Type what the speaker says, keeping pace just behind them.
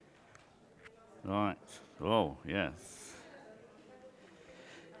Right. Oh, yes.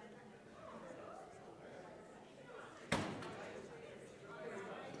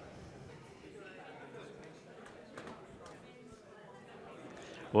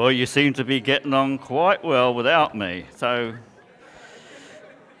 Well, you seem to be getting on quite well without me. So,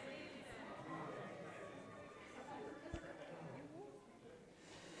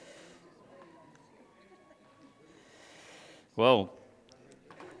 well,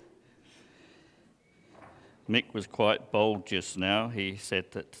 Mick was quite bold just now. He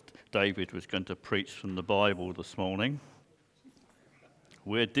said that David was going to preach from the Bible this morning.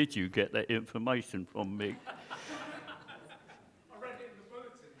 Where did you get that information from, Mick?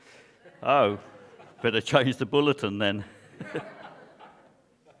 Oh, better change the bulletin then.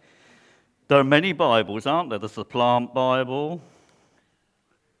 There are many Bibles, aren't there? There's the plant Bible,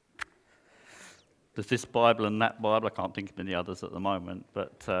 there's this Bible and that Bible. I can't think of any others at the moment,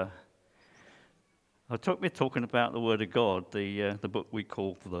 but we're talking about the Word of God, the book we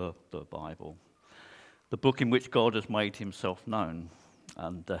call the Bible, the book in which God has made himself known.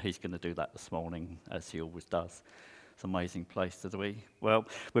 And he's going to do that this morning, as he always does. It's an amazing place to be. Well,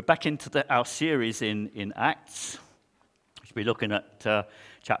 we're back into our series in Acts. We should be looking at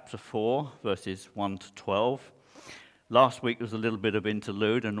chapter 4, verses 1 to 12. Last week was a little bit of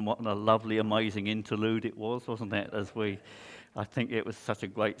interlude, and what a lovely, amazing interlude it was, wasn't it? I think it was such a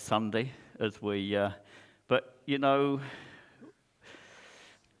great Sunday but you know,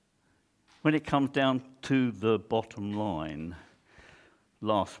 when it comes down to the bottom line,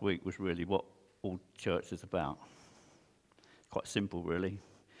 last week was really what all church is about. Quite simple, really.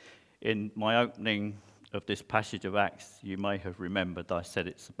 In my opening of this passage of Acts, you may have remembered I said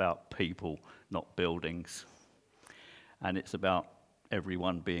it's about people, not buildings. And it's about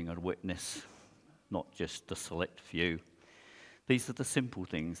everyone being a witness, not just a select few. These are the simple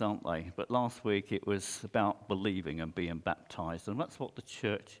things, aren't they? But last week it was about believing and being baptized. And that's what the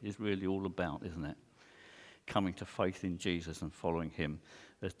church is really all about, isn't it? Coming to faith in Jesus and following him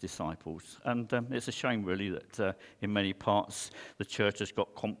as disciples. And it's a shame, really, that in many parts the church has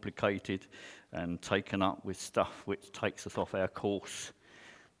got complicated and taken up with stuff which takes us off our course.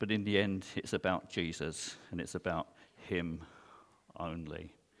 But in the end, it's about Jesus, and it's about him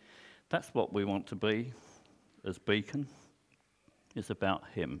only. That's what we want to be as Beacon. It's about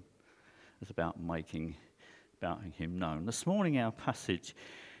him. It's about making him known. This morning, our passage,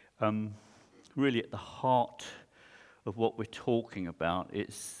 really at the heart of what we're talking about,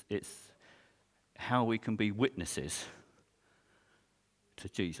 it's how we can be witnesses to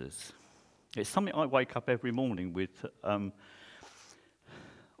Jesus. It's something I wake up every morning with.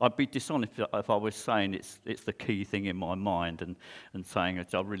 I'd be dishonest if I was saying it's the key thing in my mind and saying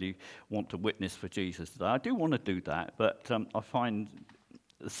that I really want to witness for Jesus today. I do want to do that, but I find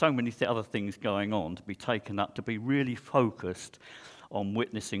so many other things going on to be taken up, to be really focused on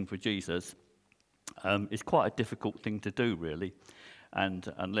witnessing for Jesus. It's quite a difficult thing to do, really,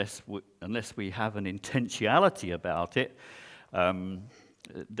 and unless we have an intentionality about it,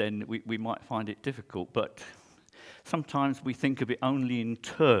 then we might find it difficult. But sometimes we think of it only in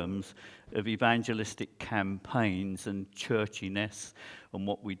terms of evangelistic campaigns and churchiness and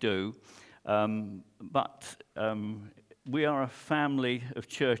what we do. But we are a family of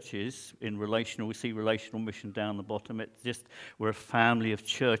churches in relational. We see relational mission down the bottom. It's just we're a family of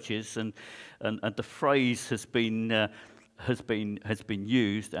churches, and the phrase has been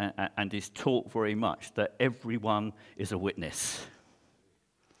used and is taught very much that everyone is a witness.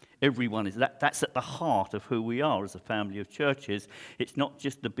 Everyone is that's at the heart of who we are as a family of churches. It's not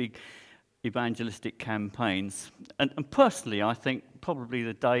just the big evangelistic campaigns. And personally, I think probably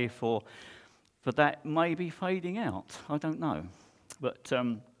the day for that may be fading out. I don't know. But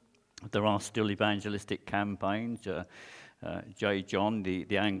there are still evangelistic campaigns. J. John,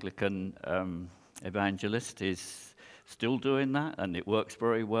 the Anglican evangelist, is still doing that, and it works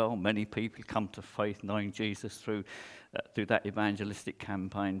very well. Many people come to faith knowing Jesus through that evangelistic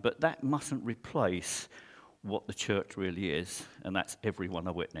campaign. But that mustn't replace what the church really is, and that's everyone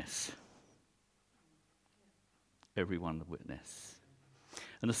a witness. Everyone a witness.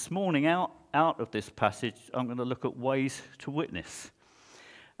 And this morning, out of this passage, I'm going to look at ways to witness.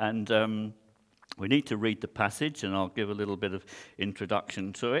 And we need to read the passage, and I'll give a little bit of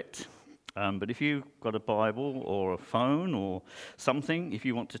introduction to it. But if you've got a Bible or a phone or something, if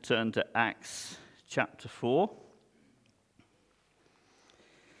you want to turn to Acts chapter 4.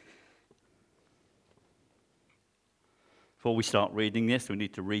 Before we start reading this, we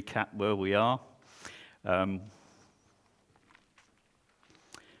need to recap where we are.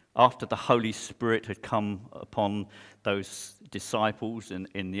 After the Holy Spirit had come upon those disciples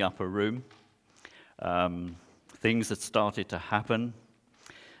in the upper room, Things had started to happen,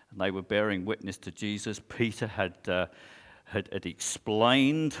 and they were bearing witness to Jesus. Peter had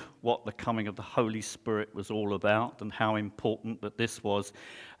explained what the coming of the Holy Spirit was all about and how important that this was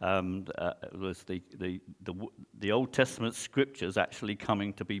the Old Testament scriptures actually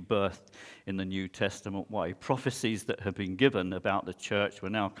coming to be birthed in the New Testament way. Prophecies that had been given about the church were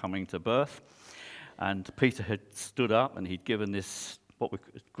now coming to birth. And Peter had stood up and he'd given this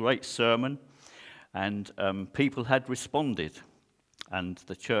great sermon, and people had responded. And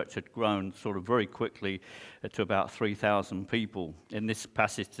the church had grown sort of very quickly to about 3,000 people. In this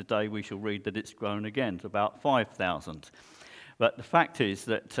passage today, we shall read that it's grown again to about 5,000. But the fact is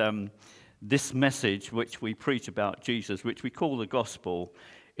that this message which we preach about Jesus, which we call the gospel,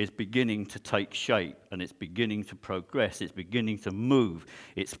 is beginning to take shape, and it's beginning to progress, it's beginning to move.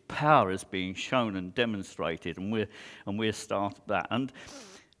 Its power is being shown and demonstrated, and we're starting that. And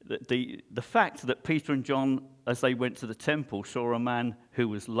the fact that Peter and John, as they went to the temple, saw a man who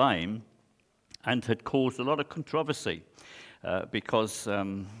was lame and had caused a lot of controversy because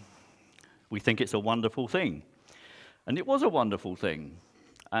we think it's a wonderful thing. And it was a wonderful thing,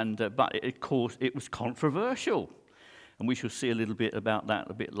 but it was controversial. And we shall see a little bit about that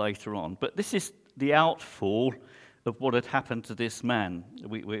a bit later on. But this is the outfall of what had happened to this man.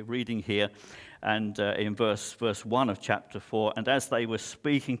 We're reading here, and in verse 1 of chapter 4, and as they were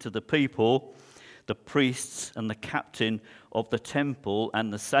speaking to the people, the priests and the captain of the temple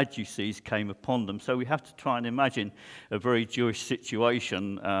and the Sadducees came upon them. So we have to try and imagine a very Jewish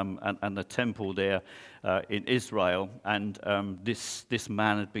situation and the temple there in Israel. And this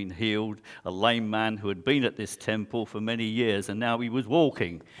man had been healed, a lame man who had been at this temple for many years, and now he was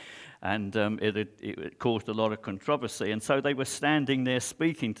walking. And it caused a lot of controversy. And so they were standing there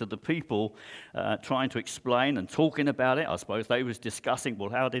speaking to the people, trying to explain and talking about it. I suppose they was discussing, well,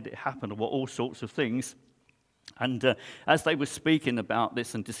 how did it happen, or all sorts of things. And as they were speaking about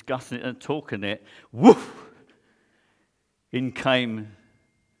this and discussing it and talking it, woof, in came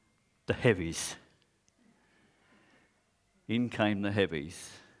the heavies. In came the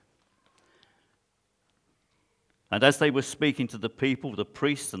heavies. And as they were speaking to the people, the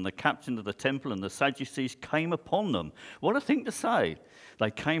priests and the captain of the temple and the Sadducees came upon them. What a thing to say.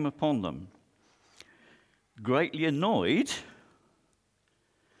 They came upon them. Greatly annoyed.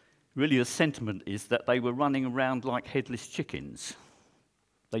 Really the sentiment is that they were running around like headless chickens.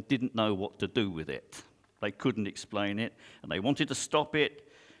 They didn't know what to do with it. They couldn't explain it, and they wanted to stop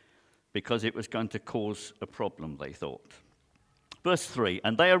it because it was going to cause a problem, they thought. Verse 3,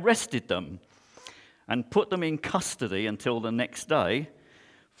 and they arrested them and put them in custody until the next day,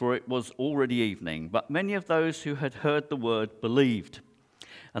 for it was already evening. But many of those who had heard the word believed,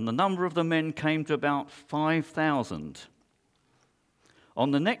 and the number of the men came to about 5,000.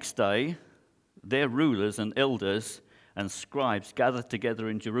 On the next day, their rulers and elders and scribes gathered together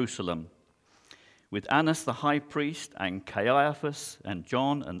in Jerusalem, with Annas the high priest, and Caiaphas, and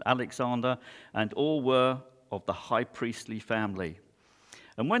John, and Alexander, and all were of the high priestly family.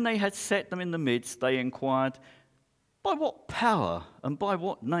 And when they had set them in the midst, they inquired, by what power and by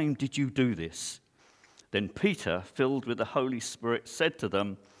what name did you do this? Then Peter, filled with the Holy Spirit, said to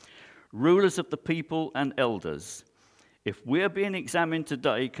them, rulers of the people and elders, if we are being examined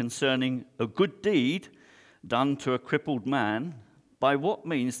today concerning a good deed done to a crippled man, by what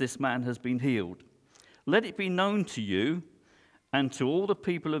means this man has been healed, let it be known to you and to all the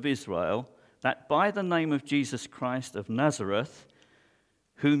people of Israel that by the name of Jesus Christ of Nazareth,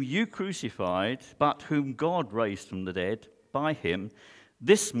 whom you crucified, but whom God raised from the dead, by him,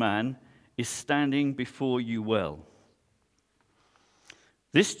 this man is standing before you well.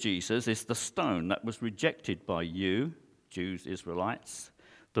 This Jesus is the stone that was rejected by you, Jews, Israelites,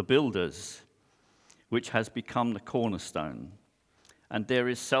 the builders, which has become the cornerstone. And there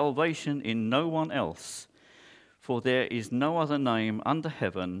is salvation in no one else, for there is no other name under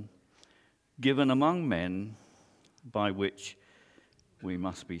heaven given among men by which we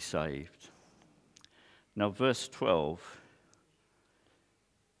must be saved. Now, verse 12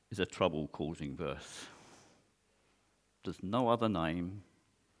 is a trouble-causing verse. There's no other name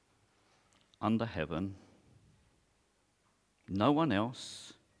under heaven, no one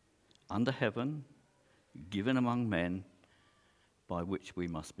else under heaven given among men by which we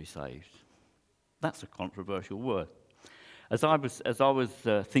must be saved. That's a controversial word. As I was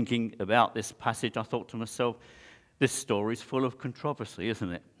thinking about this passage, I thought to myself, this story is full of controversy,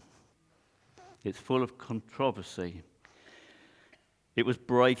 isn't it? It's full of controversy. It was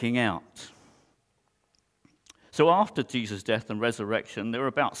breaking out. So after Jesus' death and resurrection, there were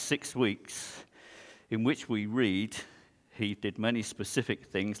about 6 weeks in which we read He did many specific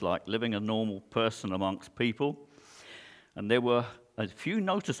things like living a normal person amongst people, and there were a few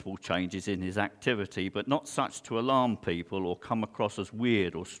noticeable changes in his activity, but not such to alarm people or come across as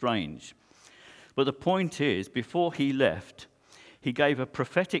weird or strange. But the point is, before he left, he gave a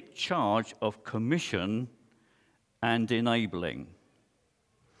prophetic charge of commission and enabling.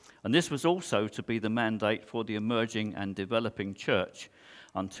 And this was also to be the mandate for the emerging and developing church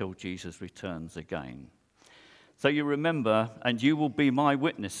until Jesus returns again. So you remember, and you will be my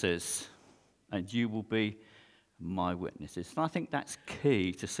witnesses, and you will be my witnesses. And I think that's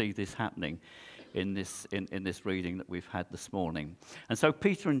key to see this happening in this reading that we've had this morning. And so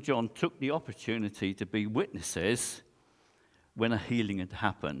Peter and John took the opportunity to be witnesses when a healing had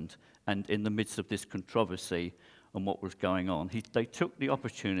happened and in the midst of this controversy and what was going on. They took the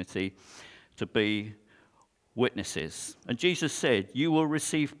opportunity to be witnesses. And Jesus said, "You will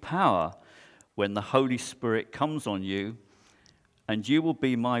receive power when the Holy Spirit comes on you, and you will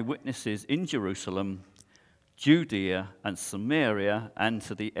be my witnesses in Jerusalem, Judea and Samaria, and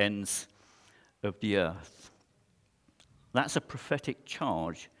to the ends of the earth." That's a prophetic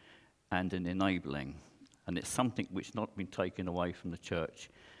charge and an enabling, and it's something which has not been taken away from the church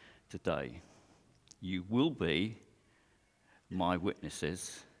today. You will be my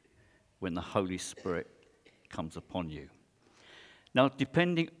witnesses when the Holy Spirit comes upon you. Now,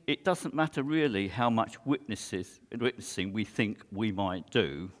 it doesn't matter really how much witnessing we think we might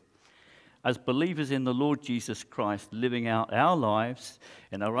do. As believers in the Lord Jesus Christ, living out our lives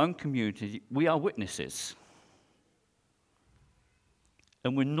in our own community, we are witnesses.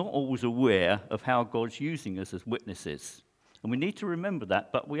 And we're not always aware of how God's using us as witnesses. And we need to remember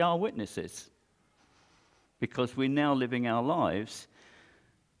that, but we are witnesses. Because we're now living our lives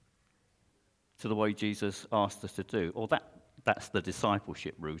to the way Jesus asked us to do. Or that's the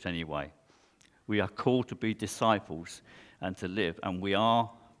discipleship route anyway. We are called to be disciples and to live, and we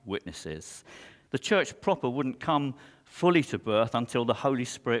are witnesses. The church proper wouldn't come fully to birth until the Holy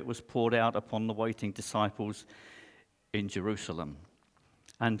Spirit was poured out upon the waiting disciples in Jerusalem.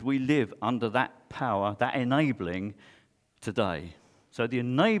 And we live under that power, that enabling today. So the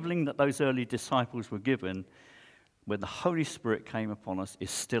enabling that those early disciples were given when the Holy Spirit came upon us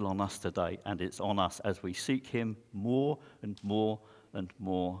is still on us today, and it's on us as we seek him more and more and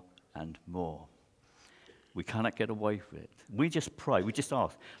more and more. We cannot get away from it. We just pray, we just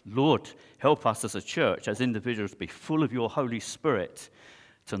ask, Lord, help us as a church, as individuals, be full of your Holy Spirit,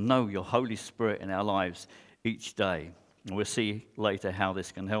 to know your Holy Spirit in our lives each day. And we'll see later how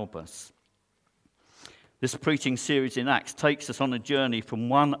this can help us. This preaching series in Acts takes us on a journey from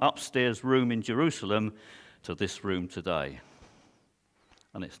one upstairs room in Jerusalem to this room today.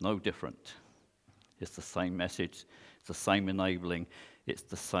 And it's no different. It's the same message, it's the same enabling, it's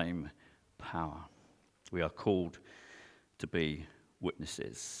the same power. We are called to be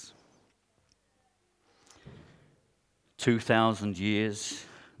witnesses. 2,000 years,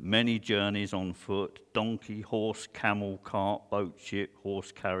 many journeys on foot, donkey, horse, camel, cart, boat, ship,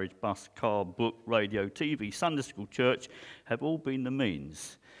 horse carriage, bus, car, book, radio, TV, Sunday school, church have all been the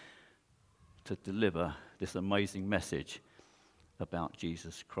means to deliver this amazing message about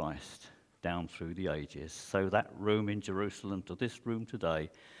Jesus Christ down through the ages. So that room in Jerusalem to this room today,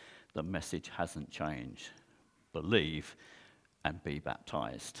 the message hasn't changed. Believe and be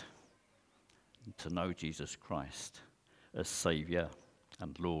baptized to know Jesus Christ as Saviour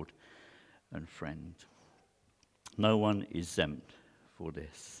and Lord and friend. No one is exempt for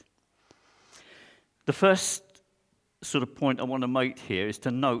this. The first sort of point I want to make here is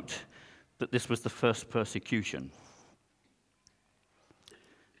to note that this was the first persecution.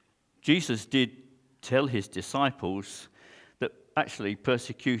 Jesus did tell his disciples that actually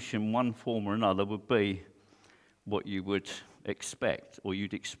persecution, one form or another, would be what you would expect or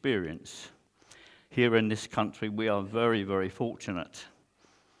you'd experience. Here in this country, we are very, very fortunate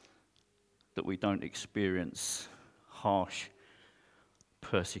that we don't experience harsh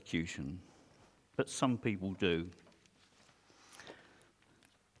persecution, but some people do.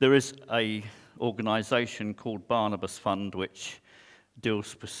 There is an organisation called Barnabas Fund which deals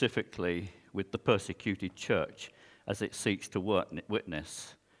specifically with the persecuted church as it seeks to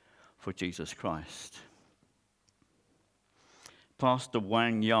witness for Jesus Christ. Pastor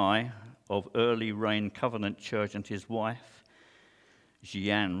Wang Yai of Early Rain Covenant Church and his wife,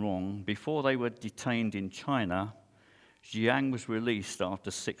 Jian Rong, before they were detained in China, Jiang was released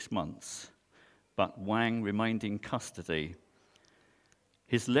after 6 months, but Wang remained in custody.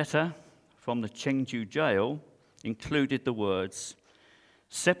 His letter from the Chengdu jail included the words,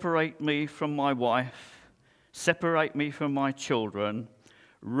 "Separate me from my wife, separate me from my children,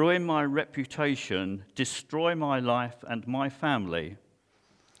 ruin my reputation, destroy my life and my family.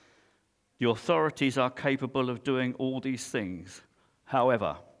 The authorities are capable of doing all these things.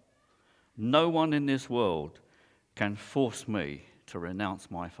 However, no one in this world can force me to renounce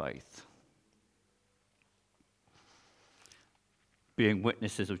my faith. Being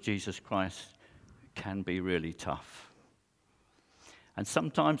witnesses of Jesus Christ can be really tough. And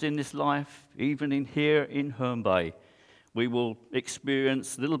sometimes in this life, even in here in Herne Bay, we will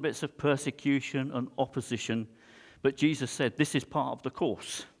experience little bits of persecution and opposition. But Jesus said, this is part of the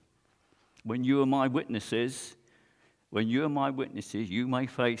course. When you are my witnesses, you may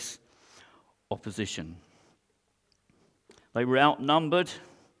face opposition. They were outnumbered,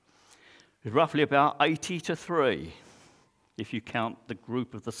 roughly about 80-3, if you count the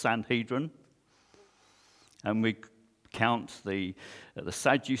group of the Sanhedrin. And we count the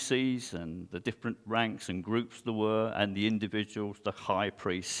Sadducees and the different ranks and groups there were, and the individuals, the high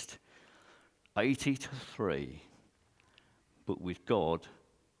priest. 80-3. But with God,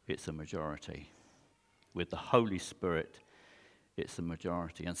 it's a majority. With the Holy Spirit, it's a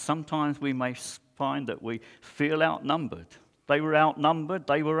majority. And sometimes we may find that we feel outnumbered. They were outnumbered,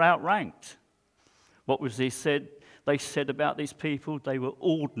 they were outranked. What was they said about these people? They were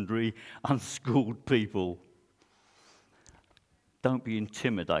ordinary, unschooled people. Don't be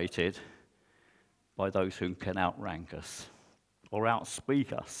intimidated by those who can outrank us or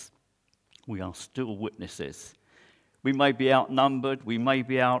outspeak us. We are still witnesses. We may be outnumbered, we may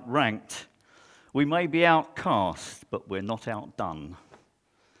be outranked, we may be outcast, but we're not outdone,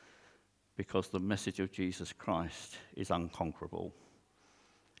 because the message of Jesus Christ is unconquerable.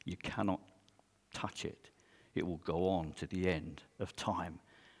 You cannot touch it. It will go on to the end of time,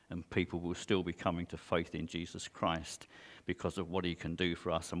 and people will still be coming to faith in Jesus Christ because of what he can do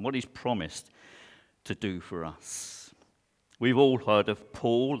for us and what he's promised to do for us. We've all heard of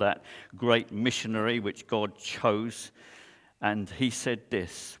Paul, that great missionary which God chose, and he said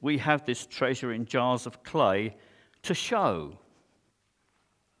this: we have this treasure in jars of clay to show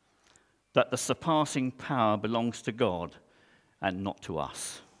that the surpassing power belongs to God and not to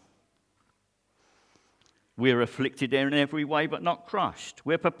us. We're afflicted in every way but not crushed.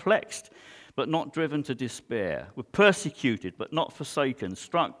 We're perplexed but not driven to despair. We're persecuted but not forsaken,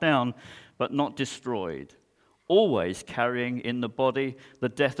 struck down but not destroyed. Always carrying in the body the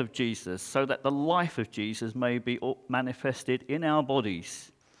death of Jesus, so that the life of Jesus may be manifested in our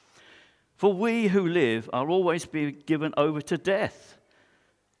bodies. For we who live are always being given over to death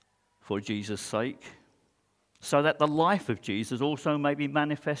for Jesus' sake, so that the life of Jesus also may be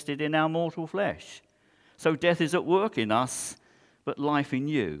manifested in our mortal flesh. So death is at work in us, but life in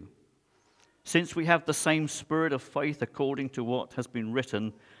you. Since we have the same spirit of faith according to what has been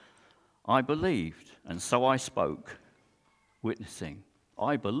written, I believed, and so I spoke, witnessing.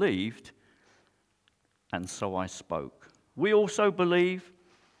 I believed, and so I spoke. We also believe,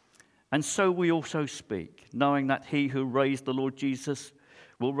 and so we also speak, knowing that he who raised the Lord Jesus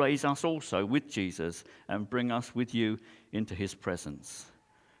will raise us also with Jesus and bring us with you into his presence.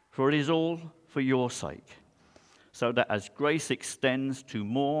 For it is all for your sake, so that as grace extends to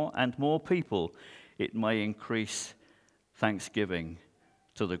more and more people, it may increase thanksgiving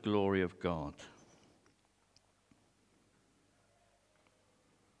to the glory of God.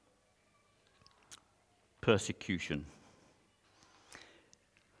 Persecution.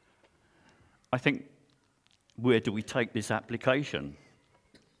 I think, where do we take this application?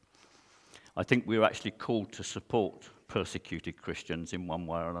 I think we're actually called to support persecuted Christians in one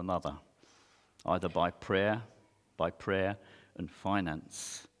way or another, either by prayer and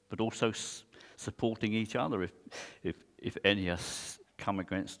finance, but also supporting each other. If any of us come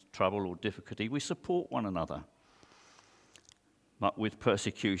against trouble or difficulty, we support one another. But with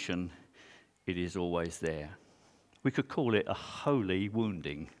persecution, it is always there. We could call it a holy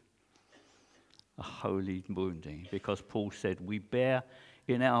wounding. A holy wounding, because Paul said we bear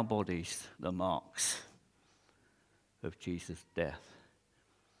in our bodies the marks of Jesus' death.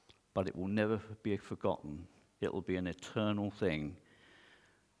 But it will never be forgotten. It will be an eternal thing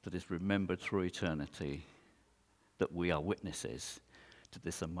that is remembered through eternity, that we are witnesses to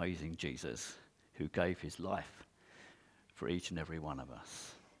this amazing Jesus who gave his life for each and every one of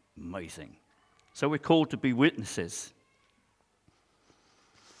us. Amazing. So we're called to be witnesses.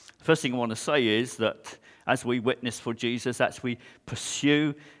 First thing I want to say is that as we witness for Jesus, as we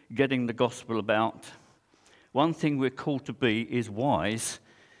pursue getting the gospel about, one thing we're called to be is wise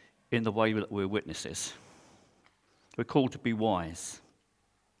in the way that we're witnesses. We're called to be wise.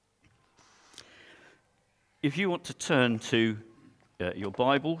 If you want to turn to your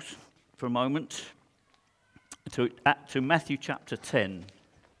Bibles for a moment, to Matthew chapter 10.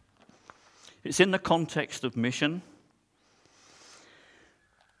 It's in the context of mission.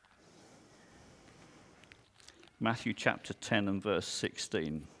 Matthew chapter 10 and verse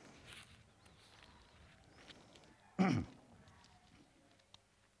 16.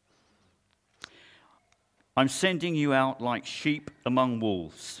 I'm sending you out like sheep among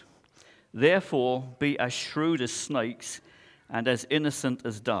wolves. Therefore, be as shrewd as snakes and as innocent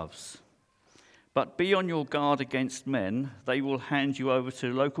as doves. But be on your guard against men. They will hand you over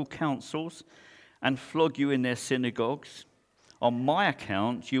to local councils and flog you in their synagogues. On my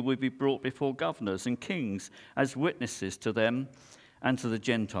account, you will be brought before governors and kings as witnesses to them and to the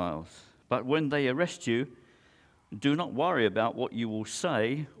Gentiles. But when they arrest you, do not worry about what you will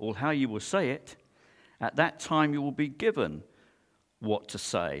say or how you will say it. At that time you will be given what to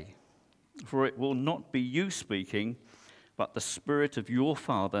say. For it will not be you speaking, but the Spirit of your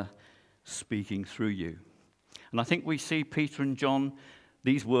Father speaking through you. And I think we see Peter and John,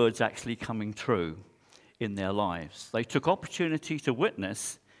 these words actually coming true in their lives. They took opportunity to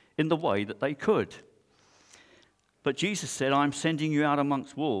witness in the way that they could. But Jesus said, I'm sending you out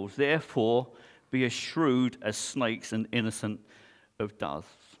amongst wolves, therefore be as shrewd as snakes and innocent of doves.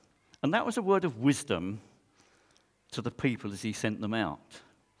 And that was a word of wisdom to the people as he sent them out.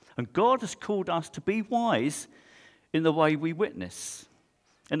 And God has called us to be wise in the way we witness.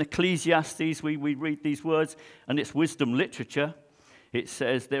 In Ecclesiastes, we read these words, and it's wisdom literature. It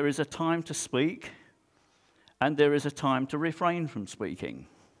says, there is a time to speak, and there is a time to refrain from speaking.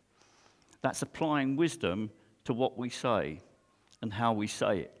 That's applying wisdom to what we say and how we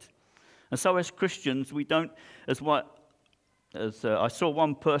say it. And so as Christians, we don't, I saw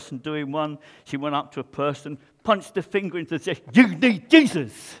one person doing one. She went up to a person, punched the finger into the chest. You need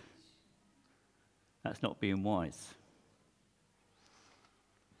Jesus. That's not being wise.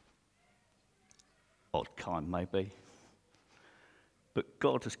 Odd kind, maybe. But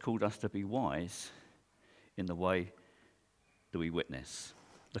God has called us to be wise in the way that we witness.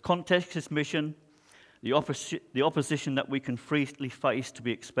 The context is mission, the opposition that we can freely face to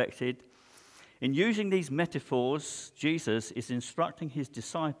be expected. In using these metaphors, Jesus is instructing his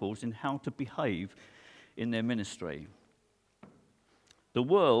disciples in how to behave in their ministry. The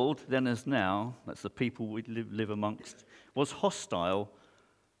world, then as now, that's the people we live amongst, was hostile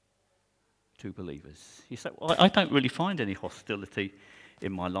to believers. You say, well, I don't really find any hostility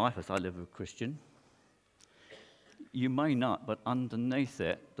in my life as I live as a Christian. You may not, but underneath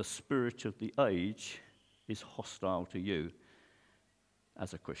it, the spirit of the age is hostile to you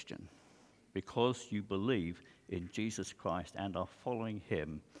as a Christian. Because you believe in Jesus Christ and are following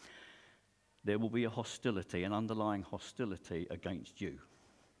him, there will be a hostility, an underlying hostility against you.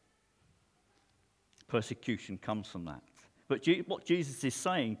 Persecution comes from that. But what Jesus is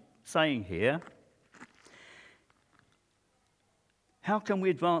saying here, how can we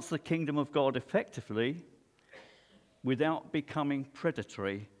advance the kingdom of God effectively without becoming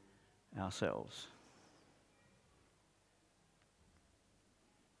predatory ourselves?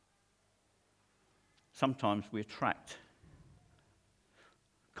 Sometimes we attract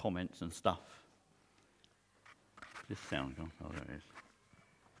comments and stuff. This sound gone? Oh, there it is.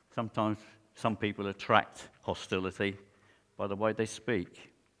 Sometimes some people attract hostility by the way they speak.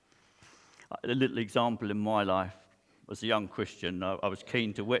 A little example in my life, as a young Christian, I was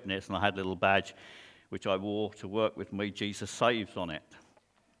keen to witness, and I had a little badge which I wore to work with me, Jesus Saves, on it.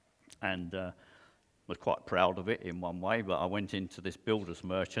 And was quite proud of it in one way, but I went into this builder's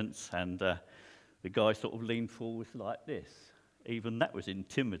merchants, and the guy sort of leaned forward like this. Even that was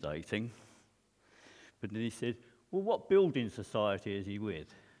intimidating. But then he said, well, what building society is he with?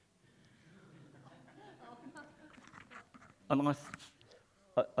 And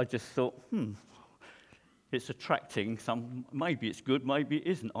I just thought, it's attracting some, maybe it's good, maybe it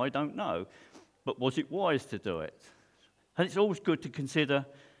isn't, I don't know. But was it wise to do it? And it's always good to consider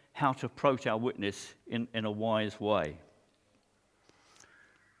how to approach our witness in a wise way.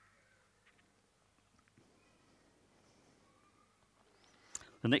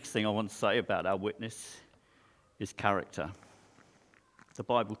 The next thing I want to say about our witness is character. The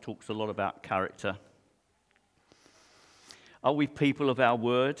Bible talks a lot about character. Are we people of our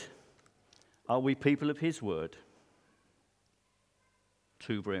word? Are we people of his word?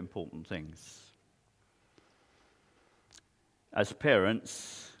 Two very important things. As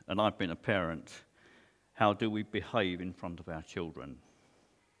parents, and I've been a parent, how do we behave in front of our children?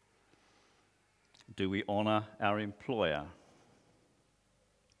 Do we honour our employer?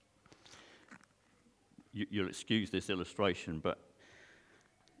 You'll excuse this illustration, but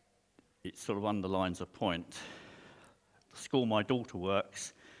it sort of underlines a point. The school my daughter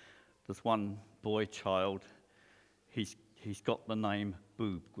works, there's one boy child, he's got the name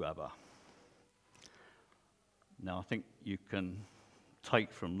Boob Grabber. Now, I think you can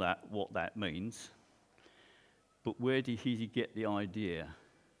take from that what that means, but where did he get the idea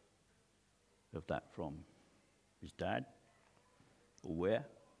of that from? His dad? Or where?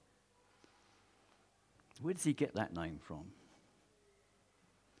 Where does he get that name from?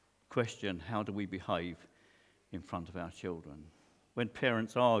 Question, how do we behave in front of our children? When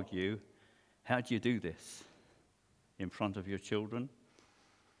parents argue, how do you do this in front of your children?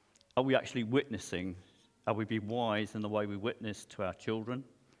 Are we actually witnessing? Are we being wise in the way we witness to our children?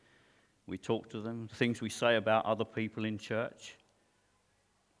 We talk to them, things we say about other people in church.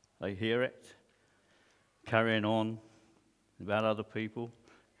 They hear it, carrying on about other people.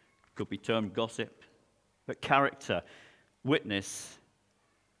 Could be termed gossip. But character, witness,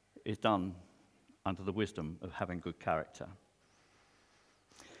 is done under the wisdom of having good character.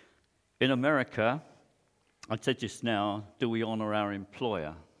 In America, I said just now, do we honour our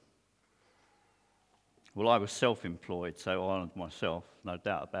employer? Well, I was self-employed, so I honoured myself, no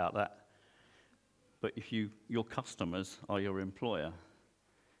doubt about that. But if your customers are your employer,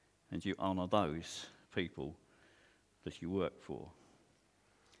 and you honour those people that you work for.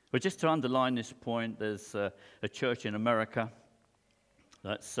 But just to underline this point, there's a church in America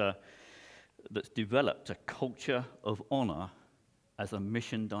that's developed a culture of honour as a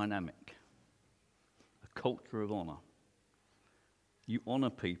mission dynamic. A culture of honour. You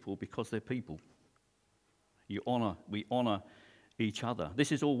honour people because they're people. We honour each other.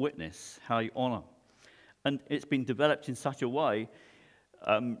 This is all witness, how you honour. And it's been developed in such a way,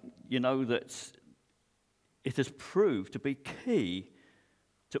 that it has proved to be key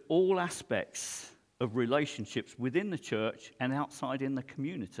to all aspects of relationships within the church and outside in the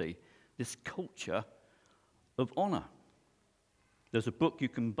community, this culture of honour. There's a book you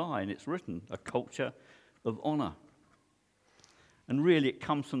can buy, and it's written, A Culture of Honour. And really it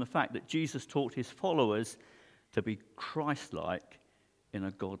comes from the fact that Jesus taught his followers to be Christ-like in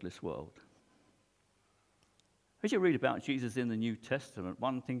a godless world. As you read about Jesus in the New Testament,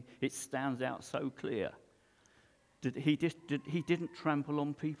 one thing, it stands out so clear. He didn't trample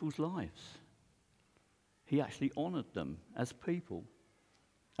on people's lives. He actually honoured them as people,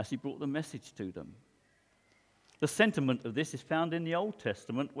 as he brought the message to them. The sentiment of this is found in the Old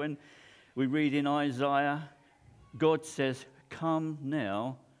Testament when we read in Isaiah, God says, "Come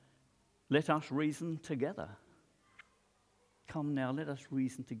now, let us reason together." Come now, let us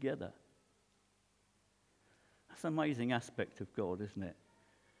reason together. That's an amazing aspect of God, isn't it?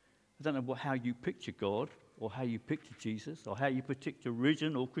 I don't know how you picture God, or how you picture Jesus, or how you picture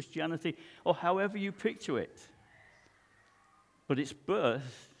religion or Christianity, or however you picture it. But it's birthed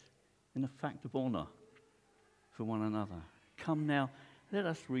in the fact of honour for one another. Come now, let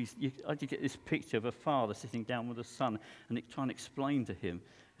us reason. I did get this picture of a father sitting down with a son and trying to explain to him.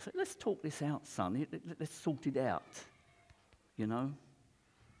 It's like, let's talk this out, son. Let's sort it out. You know?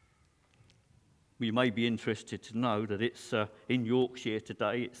 You may be interested to know that it's in Yorkshire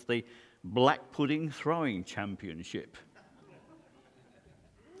today, it's the Black Pudding Throwing Championship.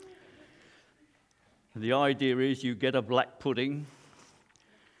 The idea is you get a black pudding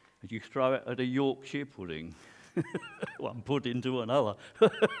and you throw it at a Yorkshire pudding. One pudding to another.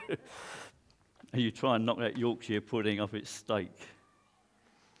 And you try and knock that Yorkshire pudding off its stake.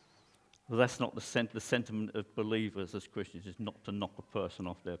 Well, that's not the sentiment of believers as Christians, is not to knock a person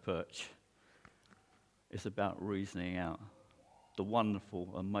off their perch. It's about reasoning out the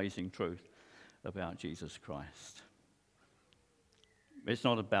wonderful, amazing truth about Jesus Christ. It's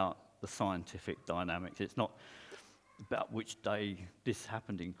not about the scientific dynamics. It's not about which day this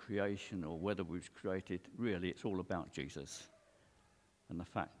happened in creation or whether we was created. Really, it's all about Jesus and the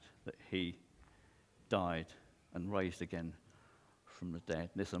fact that he died and raised again from the dead.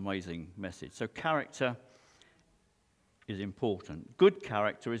 This amazing message. So character is important. Good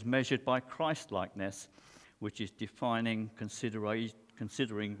character is measured by Christ-likeness, which is defining,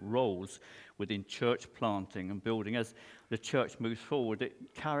 considering roles within church planting and building. As the church moves forward,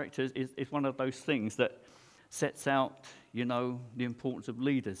 character is one of those things that sets out, the importance of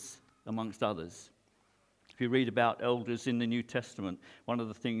leaders amongst others. If you read about elders in the New Testament, one of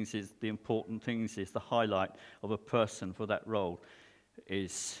the important things is the highlight of a person for that role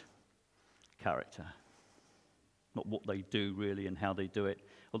is character. Not what they do really and how they do it,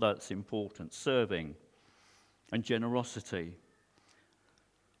 although it's important. Serving and generosity.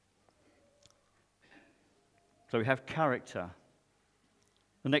 So we have character.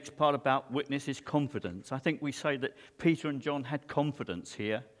 The next part about witness is confidence. I think we say that Peter and John had confidence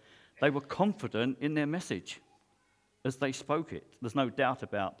here. They were confident in their message as they spoke it. There's no doubt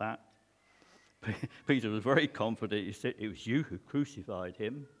about that. Peter was very confident. He said, "It was you who crucified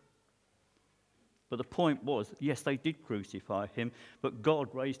him." But the point was, yes, they did crucify him, but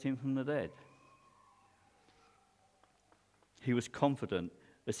God raised him from the dead. He was confident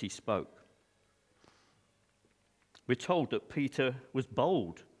as he spoke. We're told that Peter was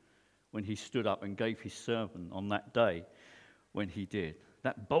bold when he stood up and gave his sermon on that day when he did.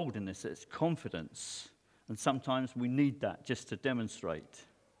 That boldness, that's confidence. And sometimes we need that just to demonstrate.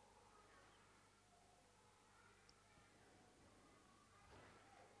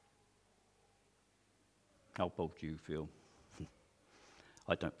 How bold do you feel?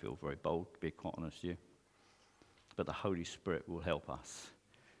 I don't feel very bold, to be quite honest with you. But the Holy Spirit will help us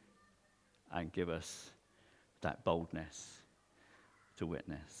and give us that boldness to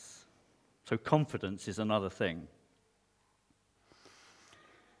witness. So confidence is another thing.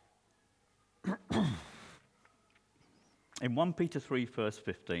 In 1 Peter 3, verse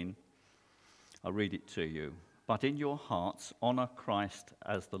 15, I'll read it to you. But in your hearts, honor Christ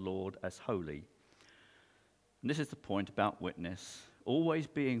as the Lord, as holy. And this is the point about witness, always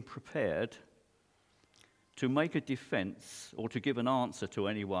being prepared to make a defense or to give an answer to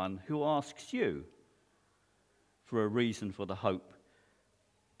anyone who asks you for a reason for the hope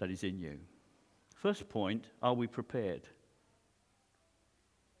that is in you. First point, are we prepared?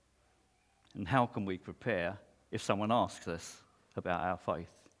 And how can we prepare if someone asks us about our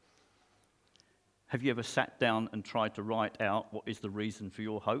faith? Have you ever sat down and tried to write out what is the reason for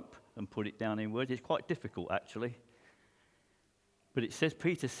your hope and put it down in words? It's quite difficult, actually. But it says,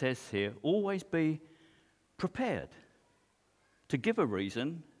 Peter says here, always be prepared to give a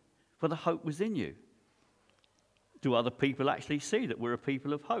reason for the hope was in you. Do other people actually see that we're a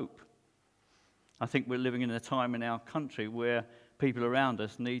people of hope? I think we're living in a time in our country where people around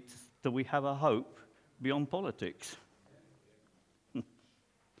us need that we have a hope beyond politics.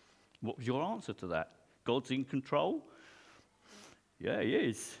 What was your answer to that? God's in control? Yeah, he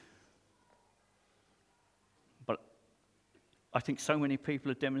is. But I think so many people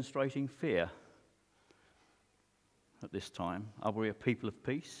are demonstrating fear at this time. Are we a people of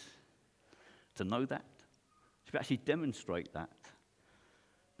peace? To know that? To actually demonstrate that?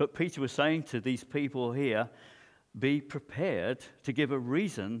 But Peter was saying to these people here, be prepared to give a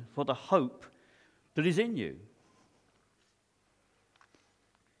reason for the hope that is in you.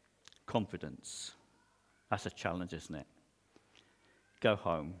 Confidence. That's a challenge, isn't it? Go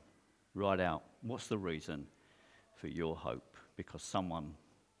home, write out what's the reason for your hope, because someone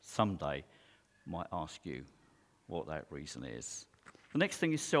someday might ask you what that reason is. The next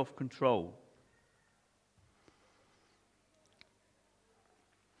thing is self-control.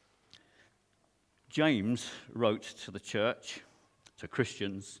 James wrote to the church, to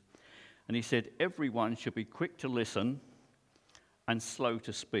Christians, and he said, everyone should be quick to listen and slow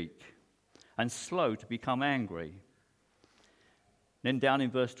to speak, and slow to become angry. Then down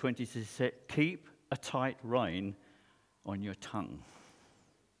in verse 20, he said, keep a tight rein on your tongue.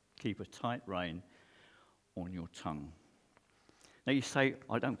 Keep a tight rein on your tongue. Now you say,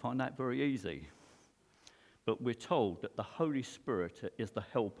 I don't find that very easy. But we're told that the Holy Spirit is the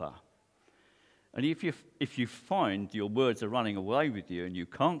helper. And if you find your words are running away with you and you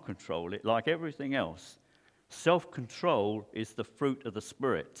can't control it, like everything else, self-control is the fruit of the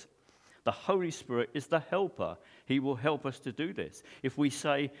Spirit. The Holy Spirit is the helper. He will help us to do this. If we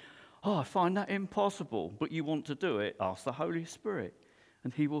say, I find that impossible, but you want to do it, ask the Holy Spirit,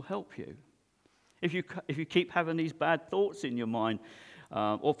 and he will help you. If you keep having these bad thoughts in your mind,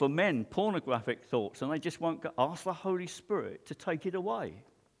 or for men, pornographic thoughts, and they just won't go, ask the Holy Spirit to take it away.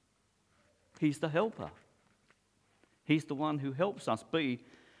 He's the helper. He's the one who helps us be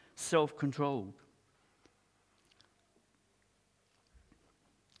self-controlled,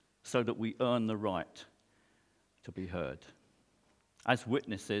 so that we earn the right to be heard. As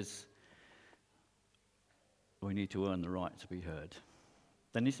witnesses, we need to earn the right to be heard.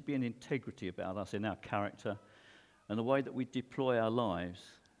 There needs to be an integrity about us in our character and the way that we deploy our lives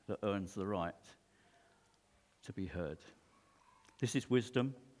that earns the right to be heard. This is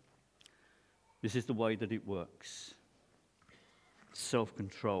wisdom. This is the way that it works.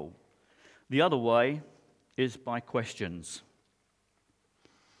 Self-control. The other way is by questions.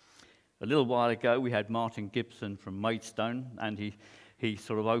 A little while ago, we had Martin Gibson from Maidstone, and he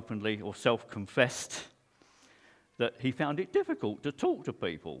sort of openly or self-confessed that he found it difficult to talk to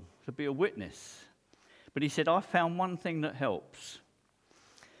people, to be a witness. But he said, I found one thing that helps.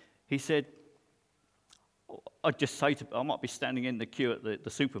 He said, I'd just say I might be standing in the queue at the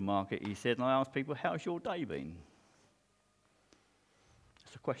supermarket, he said, and I ask people, how's your day been?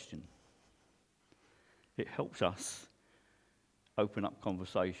 It's a question. It helps us open up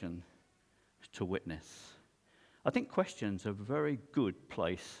conversation to witness. I think questions are a very good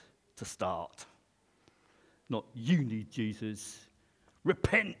place to start. Not you need Jesus.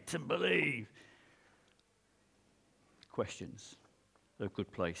 Repent and believe. Questions are a good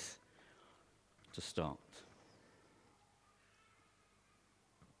place to start.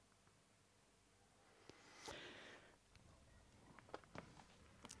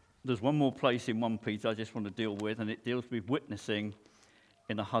 There's one more place in 1 Peter I just want to deal with, and it deals with witnessing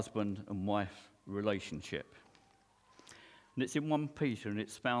in a husband and wife relationship. And it's in 1 Peter, and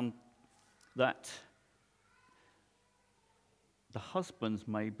it's found that the husbands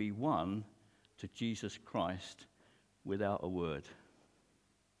may be won to Jesus Christ without a word.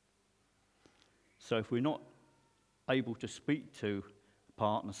 So if we're not able to speak to a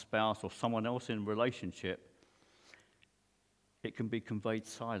partner, spouse, or someone else in a relationship, it can be conveyed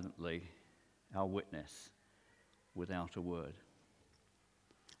silently, our witness, without a word.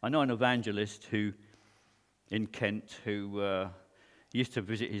 I know an evangelist in Kent who used to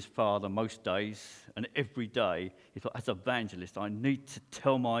visit his father most days, and every day he thought, as an evangelist, I need to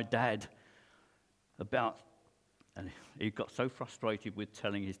tell my dad about, and he got so frustrated with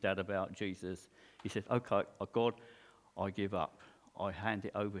telling his dad about Jesus, he said, okay, God, I give up. I hand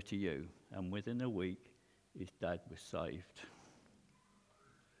it over to you. And within a week, his dad was saved.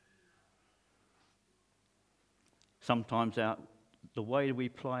 Sometimes the way we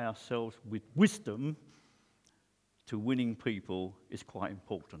apply ourselves with wisdom to winning people is quite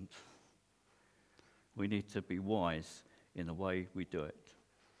important. We need to be wise in the way we do it.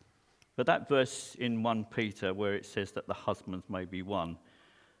 But that verse in 1 Peter where it says that the husbands may be won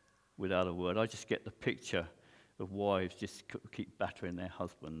without a word, I just get the picture of wives just keep battering their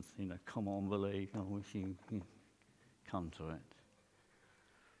husbands. Come on, believe. I wish you come to it.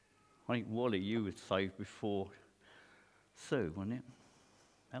 I think, Wally, you were saved before Sue, wasn't it?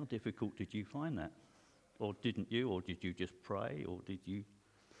 How difficult did you find that? Or didn't you? Or did you just pray? Or did you?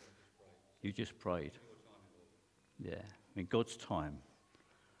 You just prayed. Yeah, in God's time.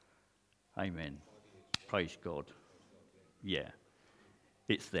 Amen. Praise God. Yeah,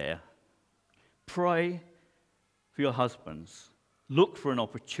 it's there. Pray for your husbands. Look for an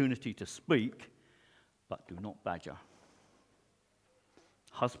opportunity to speak, but do not badger.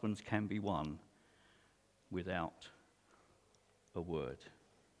 Husbands can be won without a word.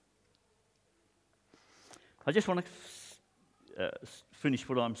 I just want to finish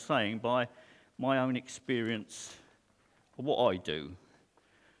what I'm saying by my own experience of what I do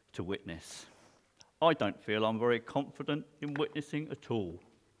to witness. I don't feel I'm very confident in witnessing at all.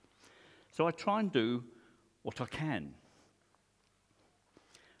 So I try and do what I can.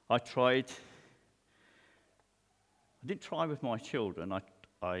 I didn't try with my children.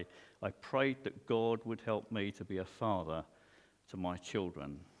 I prayed that God would help me to be a father to my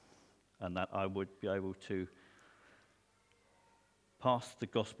children, and that I would be able to pass the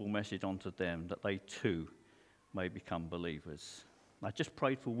gospel message on to them, that they too may become believers. I just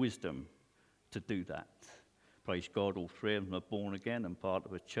prayed for wisdom to do that. Praise God, all three of them are born again and part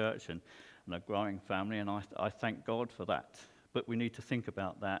of a church and a growing family, and I thank God for that. But we need to think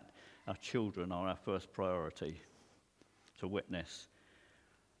about that. Our children are our first priority, to witness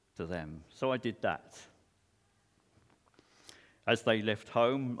to them. So I did that. As they left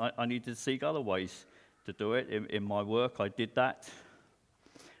home, I needed to seek other ways to do it. In my work, I did that.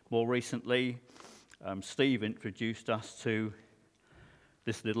 More recently, Steve introduced us to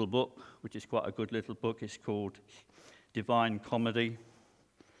this little book, which is quite a good little book. It's called Divine Comedy,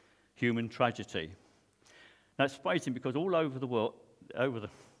 Human Tragedy. Now, it's amazing because all over the world, over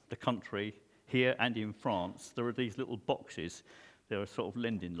the country, here and in France, there are these little boxes. There are sort of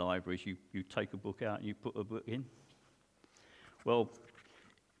lending libraries. You take a book out and you put a book in. Well,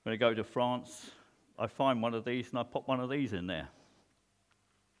 when I go to France, I find one of these and I pop one of these in there.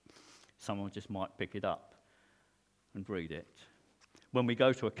 Someone just might pick it up and read it. When we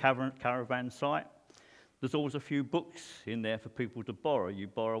go to a caravan site, there's always a few books in there for people to borrow. You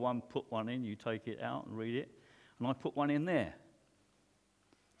borrow one, put one in, you take it out and read it, and I put one in there.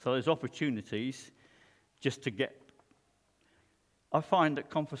 So there's opportunities just to get... I find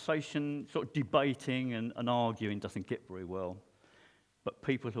that conversation, sort of debating and arguing doesn't get very well, but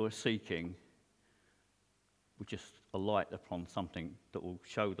people who are seeking will just alight upon something that will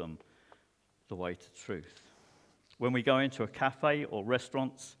show them the way to truth. When we go into a cafe or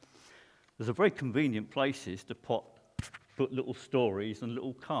restaurants, there's a very convenient places to put little stories and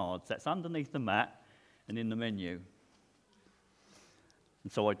little cards. That's underneath the mat and in the menu.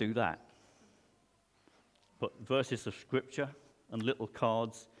 And so I do that. Put verses of scripture and little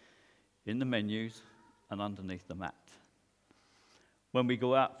cards in the menus and underneath the mat. When we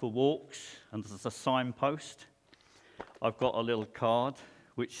go out for walks and there's a signpost, I've got a little card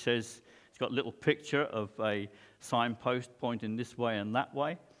which says, it's got a little picture of a signpost pointing this way and that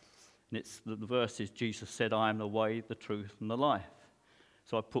way. And the verse is, Jesus said, I am the way, the truth, and the life.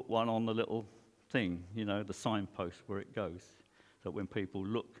 So I put one on the little thing, the signpost where it goes. So when people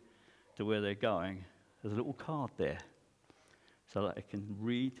look to where they're going, there's a little card there. So that they can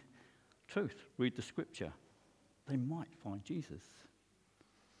read truth, read the scripture. They might find Jesus.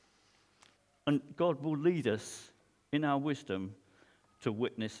 And God will lead us in our wisdom to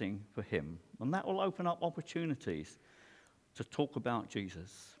witnessing for him. And that will open up opportunities to talk about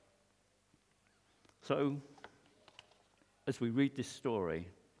Jesus. So, as we read this story,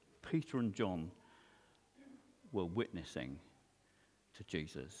 Peter and John were witnessing to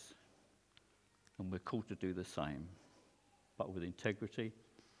Jesus. And we're called to do the same, but with integrity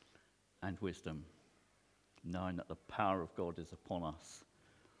and wisdom, knowing that the power of God is upon us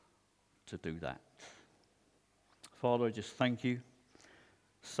to do that. Father, I just thank you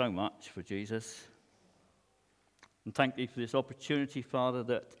so much for Jesus. And thank you for this opportunity, Father,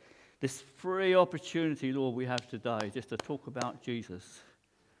 that this free opportunity, Lord, we have today just to talk about Jesus,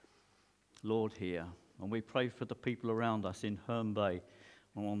 Lord, here. And we pray for the people around us in Herne Bay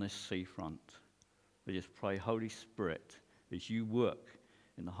and on this seafront. We just pray, Holy Spirit, as you work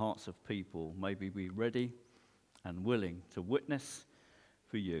in the hearts of people, may we be ready and willing to witness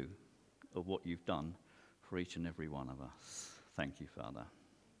for you of what you've done for each and every one of us. Thank you, Father.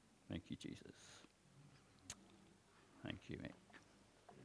 Thank you, Jesus. Thank you, Mick.